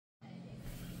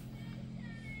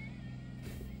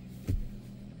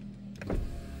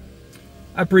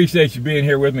I appreciate you being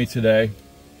here with me today.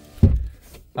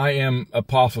 I am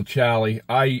Apostle Chally.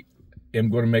 I am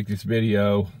going to make this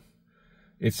video.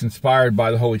 It's inspired by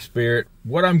the Holy Spirit.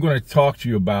 What I'm going to talk to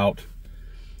you about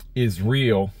is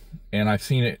real, and I've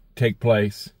seen it take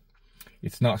place.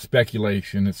 It's not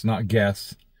speculation. It's not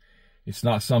guess. It's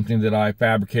not something that I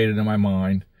fabricated in my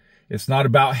mind. It's not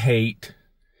about hate.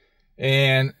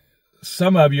 And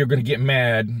some of you are going to get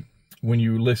mad when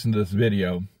you listen to this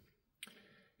video.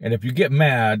 And if you get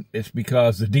mad, it's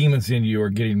because the demons in you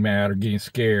are getting mad or getting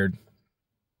scared.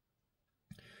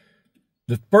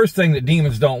 The first thing that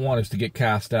demons don't want is to get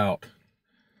cast out.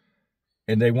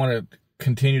 And they want to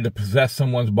continue to possess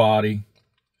someone's body,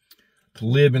 to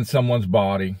live in someone's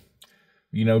body.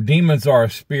 You know, demons are a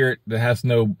spirit that has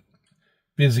no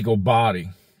physical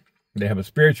body. They have a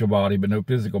spiritual body, but no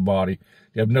physical body.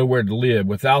 They have nowhere to live.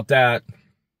 Without that,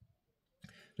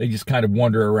 they just kind of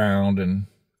wander around and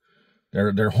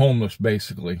they're homeless,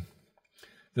 basically.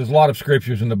 There's a lot of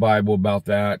scriptures in the Bible about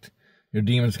that. Your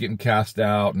demons getting cast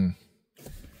out and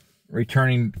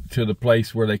returning to the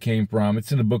place where they came from.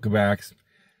 It's in the book of Acts.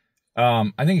 I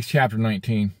think it's chapter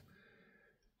 19.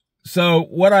 So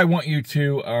what I want you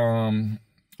to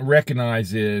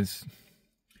recognize is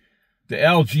the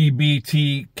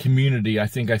LGBT community, I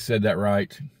think I said that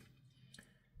right,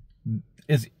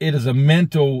 it is a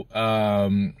mental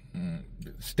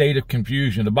state of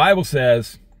confusion. The Bible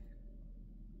says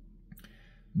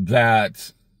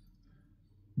that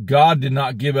God did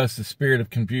not give us the spirit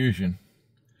of confusion.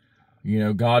 You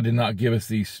know, God did not give us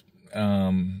these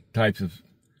types of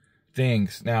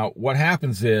things. Now, what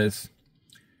happens is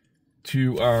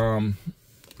to,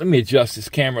 let me adjust this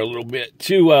camera a little bit,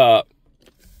 to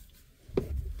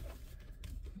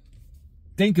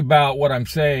think about what I'm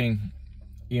saying,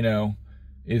 you know,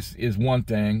 is one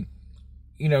thing.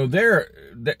 You know, there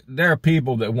are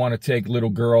people that want to take little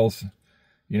girls,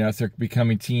 you know, as they're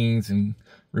becoming teens, and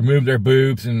remove their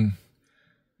boobs and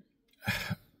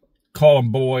call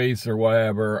them boys or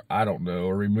whatever. I don't know,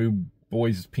 or remove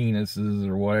boys' penises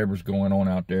or whatever's going on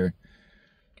out there.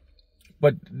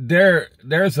 But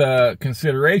there's a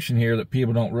consideration here that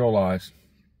people don't realize.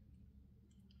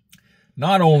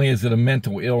 Not only is it a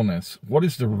mental illness, what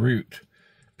is the root?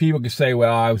 People can say,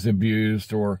 well, I was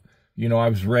abused, or, you know, I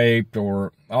was raped,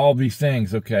 or all these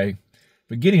things, okay.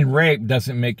 But getting raped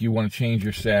doesn't make you want to change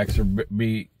your sex or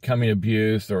becoming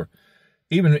abused, or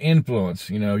even influence.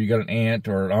 You know, you got an aunt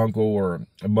or an uncle or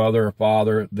a mother or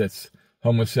father that's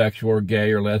homosexual or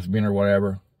gay or lesbian or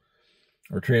whatever,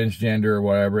 or transgender or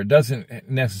whatever. It doesn't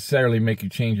necessarily make you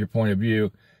change your point of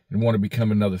view and want to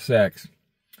become another sex.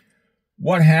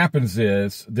 What happens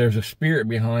is there's a spirit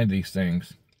behind these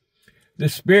things.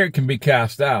 This spirit can be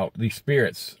cast out. These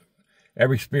spirits,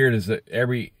 every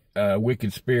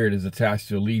wicked spirit is attached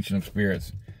to a legion of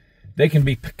spirits. They can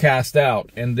be cast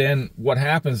out, and then what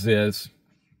happens is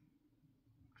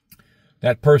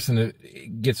that person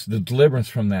gets the deliverance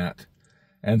from that,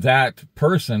 and that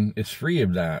person is free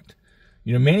of that.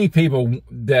 You know, many people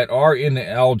that are in the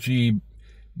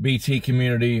LGBT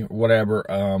community, or whatever,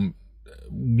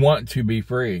 want to be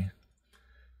free,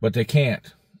 but they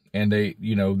can't. And they,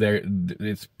 you know,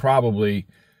 it's probably,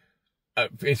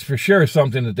 it's for sure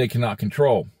something that they cannot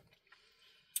control.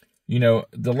 You know,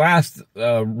 the last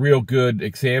real good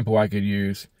example I could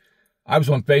use, I was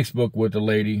on Facebook with a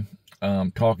lady,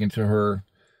 talking to her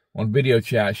on video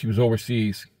chat. She was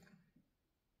overseas,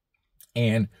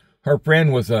 and her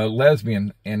friend was a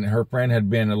lesbian, and her friend had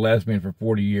been a lesbian for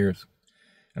 40 years.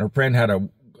 And her friend had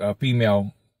a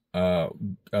female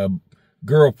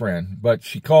girlfriend, but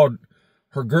she called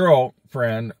her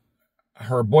girlfriend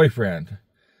her boyfriend.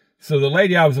 So the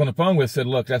lady I was on the phone with said,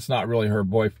 look, that's not really her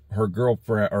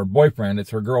girlfriend or boyfriend, it's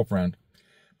her girlfriend.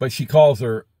 But she calls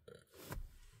her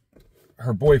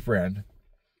boyfriend.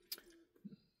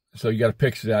 So you got to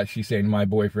picture that. She's saying, my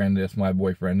boyfriend this, my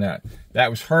boyfriend that. That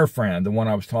was her friend, the one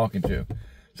I was talking to.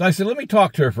 So I said, let me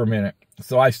talk to her for a minute.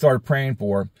 So I started praying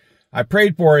for her. I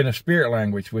prayed for her in a spirit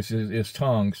language, which is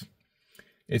tongues.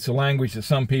 It's a language that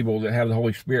some people that have the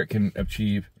Holy Spirit can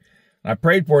achieve. I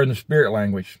prayed for her in the spirit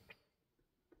language.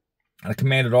 I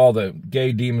commanded all the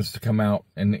gay demons to come out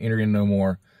and enter in no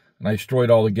more. And I destroyed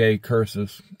all the gay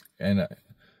curses and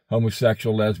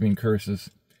homosexual, lesbian curses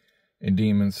and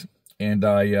demons. And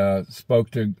I spoke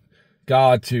to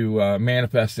God to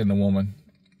manifest in the woman.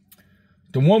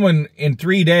 The woman in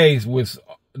 3 days was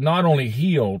not only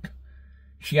healed,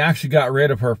 she actually got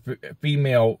rid of her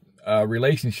female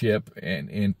relationship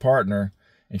and partner,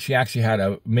 and she actually had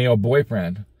a male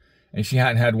boyfriend, and she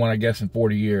hadn't had one, I guess, in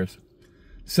 40 years.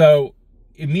 So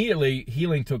immediately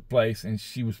healing took place, and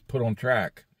she was put on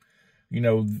track. You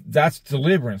know, that's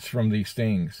deliverance from these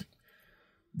things.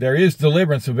 There is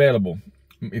deliverance available.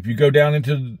 If you go down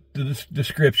into the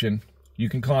description, you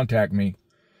can contact me.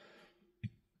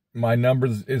 My number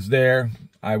is there.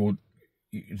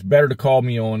 It's better to call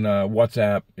me on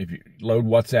WhatsApp. If you load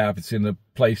WhatsApp, it's in the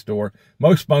Play Store.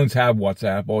 Most phones have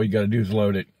WhatsApp. All you got to do is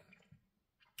load it,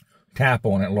 tap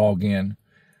on it, log in.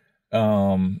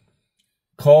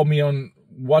 Call me on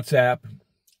WhatsApp.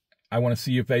 I want to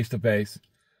see you face to face.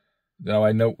 Though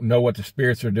I know what the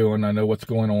spirits are doing. I know what's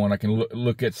going on. I can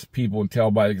look at people and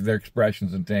tell by their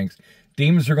expressions and things.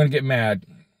 Demons are going to get mad,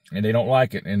 and they don't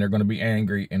like it, and they're going to be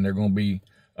angry, and they're going to be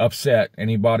upset.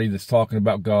 Anybody that's talking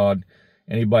about God,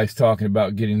 anybody's talking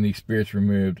about getting these spirits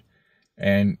removed,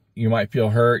 and you might feel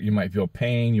hurt, you might feel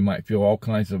pain, you might feel all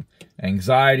kinds of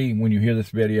anxiety when you hear this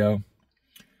video.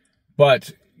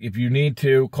 But if you need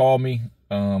to, call me.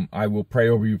 I will pray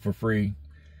over you for free,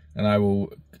 and I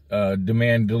will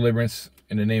demand deliverance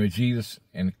in the name of Jesus,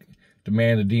 and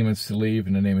demand the demons to leave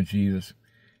in the name of Jesus.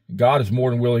 God is more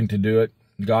than willing to do it.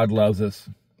 God loves us.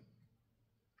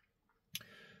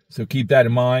 So keep that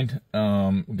in mind.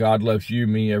 God loves you,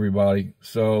 me, everybody.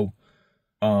 So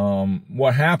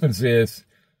what happens is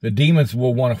the demons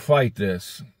will want to fight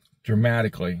this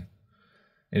dramatically.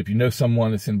 And if you know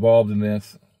someone that's involved in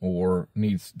this or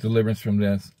needs deliverance from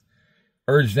this,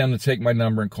 urge them to take my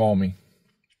number and call me.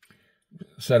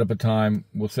 Set up a time.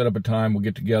 We'll set up a time. We'll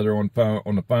get together on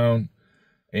the phone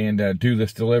and do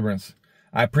this deliverance.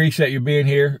 I appreciate you being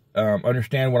here.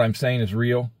 Understand what I'm saying is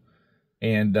real.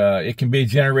 And it can be a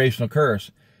generational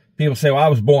curse. People say, well, I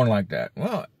was born like that.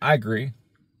 Well, I agree.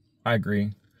 I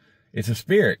agree. It's a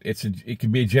spirit. It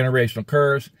can be a generational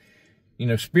curse. You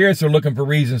know, spirits are looking for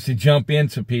reasons to jump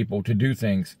into people to do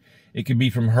things. It could be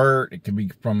from hurt. It could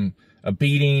be from a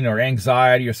beating or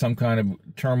anxiety or some kind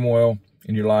of turmoil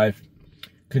in your life.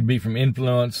 Could be from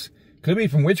influence. Could be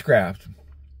from witchcraft.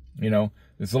 You know,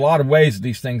 there's a lot of ways that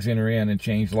these things enter in and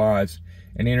change lives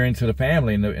and enter into the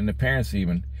family and the parents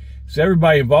even. So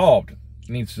everybody involved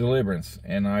needs deliverance,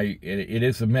 and it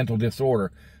is a mental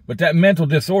disorder. But that mental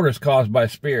disorder is caused by a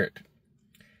spirit.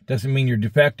 Doesn't mean you're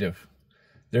defective.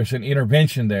 There's an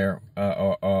intervention there,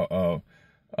 a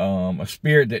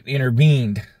spirit that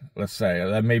intervened. Let's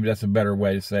say maybe that's a better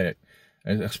way to say it.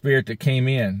 A spirit that came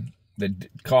in that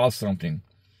caused something.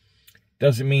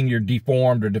 Doesn't mean you're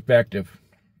deformed or defective.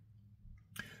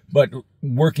 But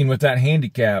working with that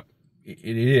handicap,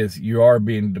 it is. You are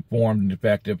being deformed and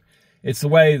defective. It's the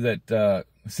way that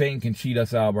Satan can cheat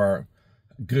us out of our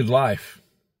good life.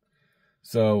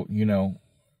 So, you know,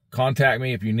 contact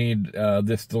me if you need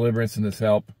this deliverance and this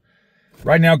help.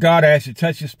 Right now, God, I ask you to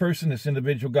touch this person, this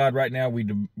individual. God, right now,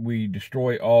 we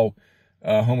destroy all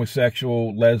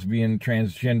homosexual, lesbian,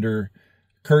 transgender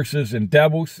curses and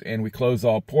devils, and we close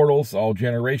all portals, all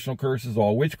generational curses,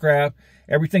 all witchcraft,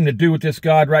 everything to do with this,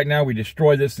 God. Right now, we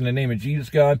destroy this in the name of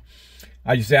Jesus, God.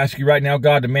 I just ask you right now,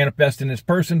 God, to manifest in this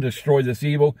person, destroy this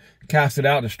evil, cast it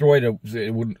out, destroy it,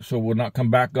 so it will not come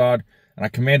back, God. And I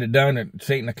command it done. And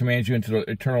Satan, I command you into the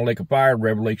eternal lake of fire,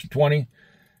 Revelation 20.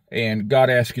 And God,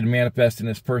 I ask you to manifest in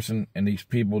this person and these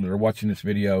people that are watching this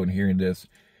video and hearing this,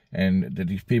 and that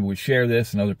these people would share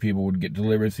this and other people would get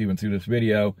deliverance even through this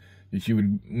video, that you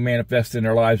would manifest in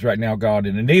their lives right now, God,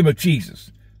 in the name of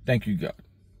Jesus. Thank you, God.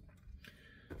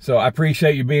 So I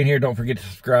appreciate you being here. Don't forget to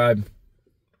subscribe.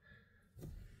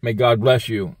 May God bless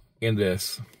you in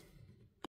this.